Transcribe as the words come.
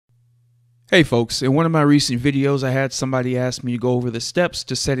Hey folks, in one of my recent videos I had somebody ask me to go over the steps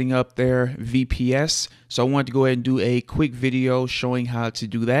to setting up their VPS, so I wanted to go ahead and do a quick video showing how to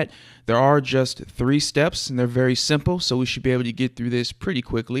do that. There are just 3 steps and they're very simple, so we should be able to get through this pretty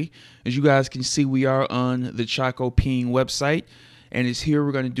quickly. As you guys can see, we are on the Chocoping website, and it's here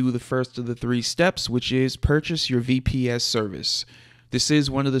we're going to do the first of the 3 steps, which is purchase your VPS service. This is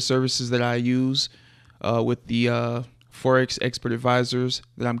one of the services that I use with the Forex expert advisors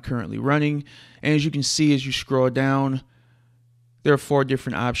that I'm currently running. And as you can see, as you scroll down, there are 4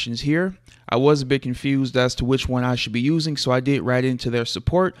 different options here. I was a bit confused as to which one I should be using, so I did write into their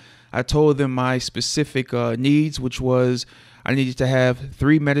support. I told them my specific needs, which was I needed to have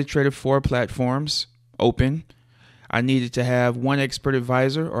 3 MetaTrader 4 platforms open. I needed to have 1 expert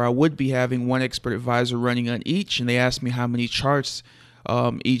advisor, or I would be having 1 expert advisor running on each, and they asked me how many charts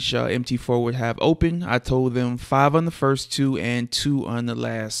each MT4 would have open. I told them 5 on the first 2 and 2 on the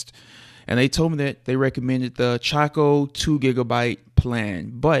last. And they told me that they recommended the Choco 2 GB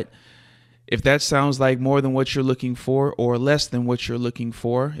plan. But if that sounds like more than what you're looking for or less than what you're looking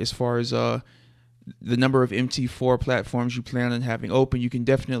for as far as the number of MT4 platforms you plan on having open, you can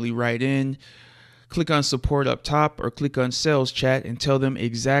definitely write in. Click on support up top or click on sales chat and tell them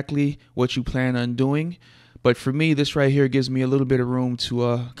exactly what you plan on doing. But for me, this right here gives me a little bit of room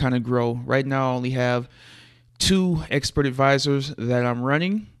to kind of grow. Right now, I only have 2 expert advisors that I'm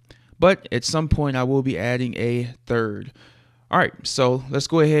running, but at some point I will be adding a 3rd. All right, so let's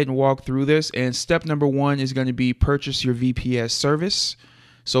go ahead and walk through this. And step number 1 is going to be purchase your VPS service.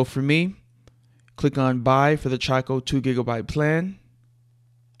 So for me, click on buy for the Choco 2 GB plan.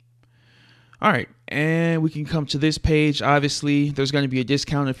 All right, and we can come to this page. Obviously, there's going to be a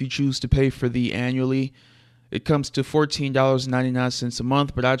discount if you choose to pay for the annually. It comes to $14.99 a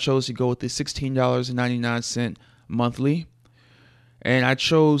month, but I chose to go with the $16.99 monthly. And I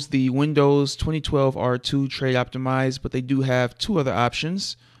chose the Windows 2012 R2 Trade Optimized, but they do have 2 other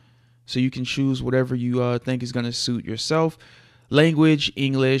options. So you can choose whatever you think is going to suit yourself. Language,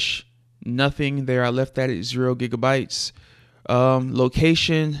 English, nothing there. I left that at 0 GB.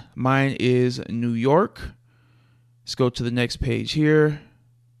 Location, mine is New York. Let's go to the next page here.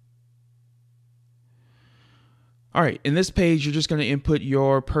 All right, in this page, you're just going to input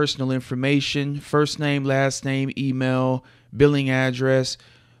your personal information, first name, last name, email, billing address.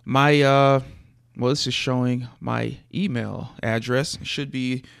 Well, this is showing my email address. It should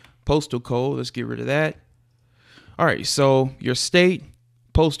be postal code. Let's get rid of that. All right, so your state,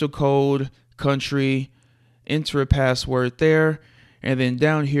 postal code, country, enter a password there. And then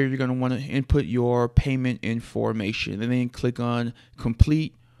down here, you're going to want to input your payment information and then click on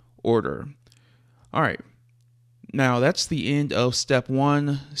complete order. All right. Now that's the end of step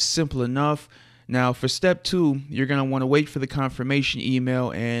 1, simple enough. Now for step 2, you're going to want to wait for the confirmation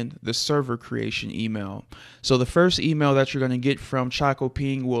email and the server creation email. So the first email that you're going to get from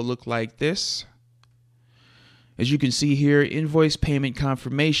Chocoping will look like this. As you can see here, invoice payment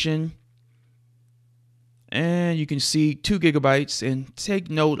confirmation. And you can see 2 GB, and take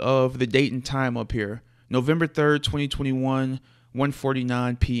note of the date and time up here. November 3rd, 2021,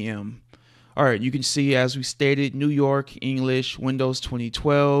 1:49 p.m. All right, you can see, as we stated, New York, English, Windows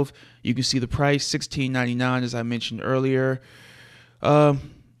 2012. You can see the price, $16.99, as I mentioned earlier.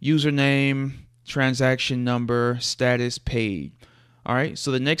 Username, transaction number, status, paid. All right, so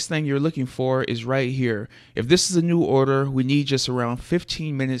the next thing you're looking for is right here. If this is a new order, we need just around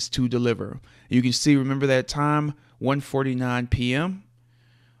 15 minutes to deliver. You can see, remember that time, 1:49 p.m.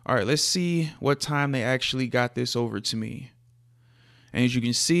 All right, let's see what time they actually got this over to me. And as you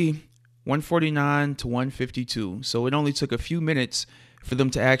can see, 1:49 to 1:52. So it only took a few minutes for them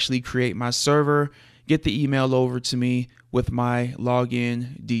to actually create my server, get the email over to me with my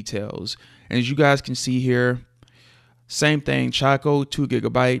login details. And as you guys can see here, same thing, Choco 2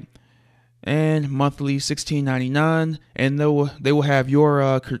 GB and monthly $16.99. And they will have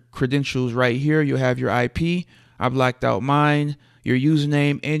your credentials right here. You'll have your IP. I blacked out mine, your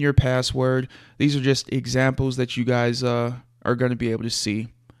username, and your password. These are just examples that you guys are going to be able to see.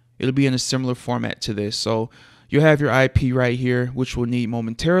 It'll be in a similar format to this. So you'll have your IP right here, which we'll need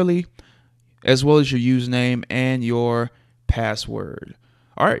momentarily, as well as your username and your password.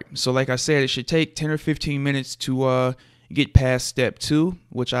 All right, so like I said, it should take 10 or 15 minutes to get past step 2,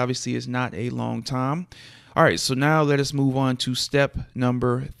 which obviously is not a long time. All right, so now let us move on to step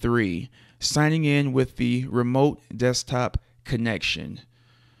number 3, signing in with the remote desktop connection.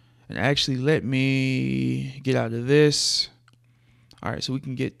 And actually, let me get out of this. All right, so we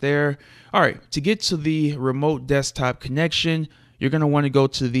can get there. All right, to get to the remote desktop connection, you're going to want to go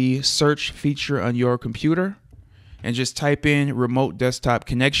to the search feature on your computer and just type in remote desktop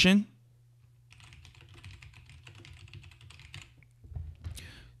connection.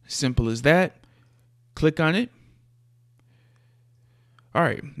 Simple as that. Click on it. All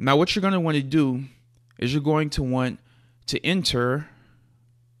right, now what you're going to want to do is you're going to want to enter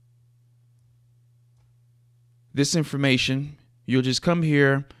this information. You'll just come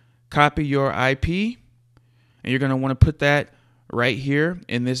here, copy your IP, and you're going to want to put that right here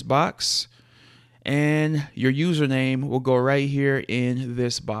in this box. And your username will go right here in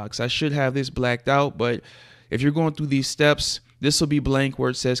this box. I should have this blacked out, but if you're going through these steps, this will be blank where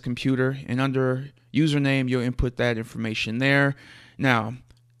it says computer, and under username, you'll input that information there. Now,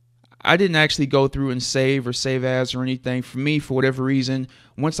 I didn't actually go through and save or save as or anything. For me, for whatever reason,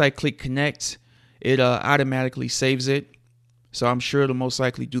 once I click connect, it automatically saves it. So I'm sure it'll most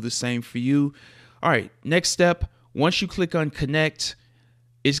likely do the same for you. All right, next step, once you click on connect,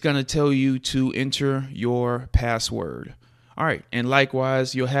 it's going to tell you to enter your password. All right, and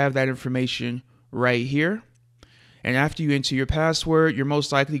likewise, you'll have that information right here. And after you enter your password, you're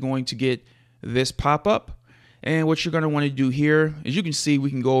most likely going to get this pop-up. And what you're going to want to do here, as you can see, we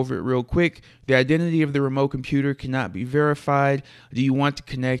can go over it real quick. The identity of the remote computer cannot be verified. Do you want to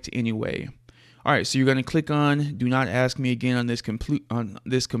connect anyway? All right, so you're going to click on do not ask me again on this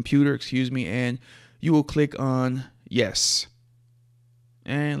computer, and you will click on yes.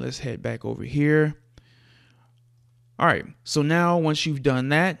 And let's head back over here. All right, so now once you've done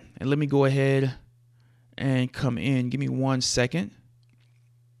that, and let me go ahead and come in. Give me 1 second.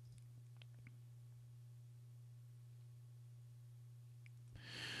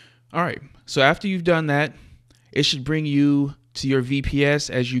 All right, so after you've done that, it should bring you to your VPS,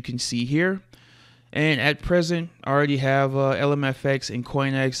 as you can see here. And at present, I already have LMFX and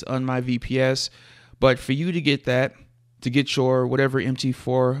CoinEx on my VPS. But for you to get that, to get your whatever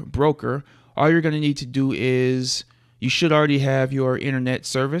MT4 broker, all you're going to need to do is you should already have your internet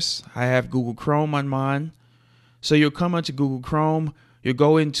service. I have Google Chrome on mine. So you'll come onto Google Chrome, you'll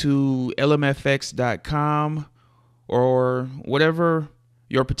go into LMFX.com or whatever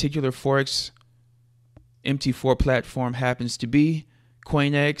your particular Forex MT4 platform happens to be,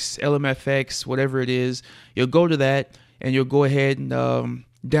 CoinEx, LMFX, whatever it is. You'll go to that and you'll go ahead and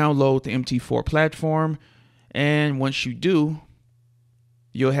download the MT4 platform. And once you do,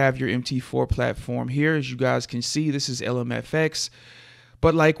 you'll have your MT4 platform here. As you guys can see, this is LMFX.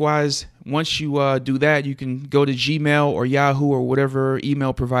 But likewise, once you do that, you can go to Gmail or Yahoo or whatever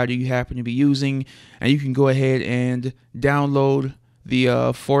email provider you happen to be using, and you can go ahead and download the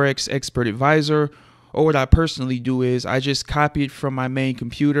Forex Expert Advisor. Or what I personally do is I just copy it from my main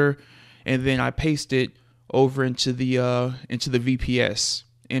computer and then I paste it over into the VPS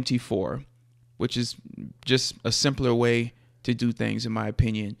MT4, which is just a simpler way to do things in my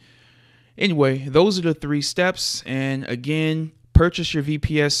opinion. Anyway, those are the 3 steps. And again, purchase your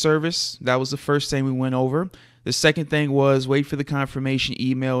VPS service. That was the first thing we went over. The second thing was wait for the confirmation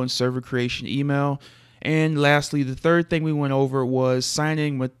email and server creation email. And lastly, the third thing we went over was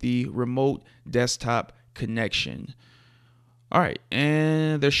signing with the remote desktop connection. All right,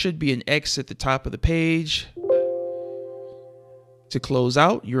 and there should be an X at the top of the page. To close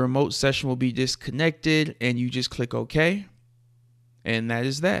out, your remote session will be disconnected, and you just click OK. And that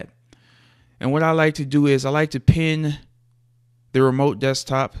is that. And what I like to do is I like to pin the remote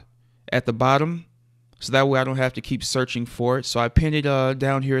desktop at the bottom, so that way I don't have to keep searching for it. So I pin it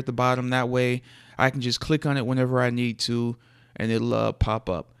down here at the bottom. That way I can just click on it whenever I need to, and it'll pop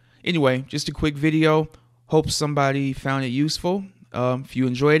up. Anyway, just a quick video. Hope somebody found it useful. If you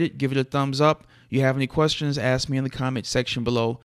enjoyed it, give it a thumbs up. If you have any questions, ask me in the comment section below.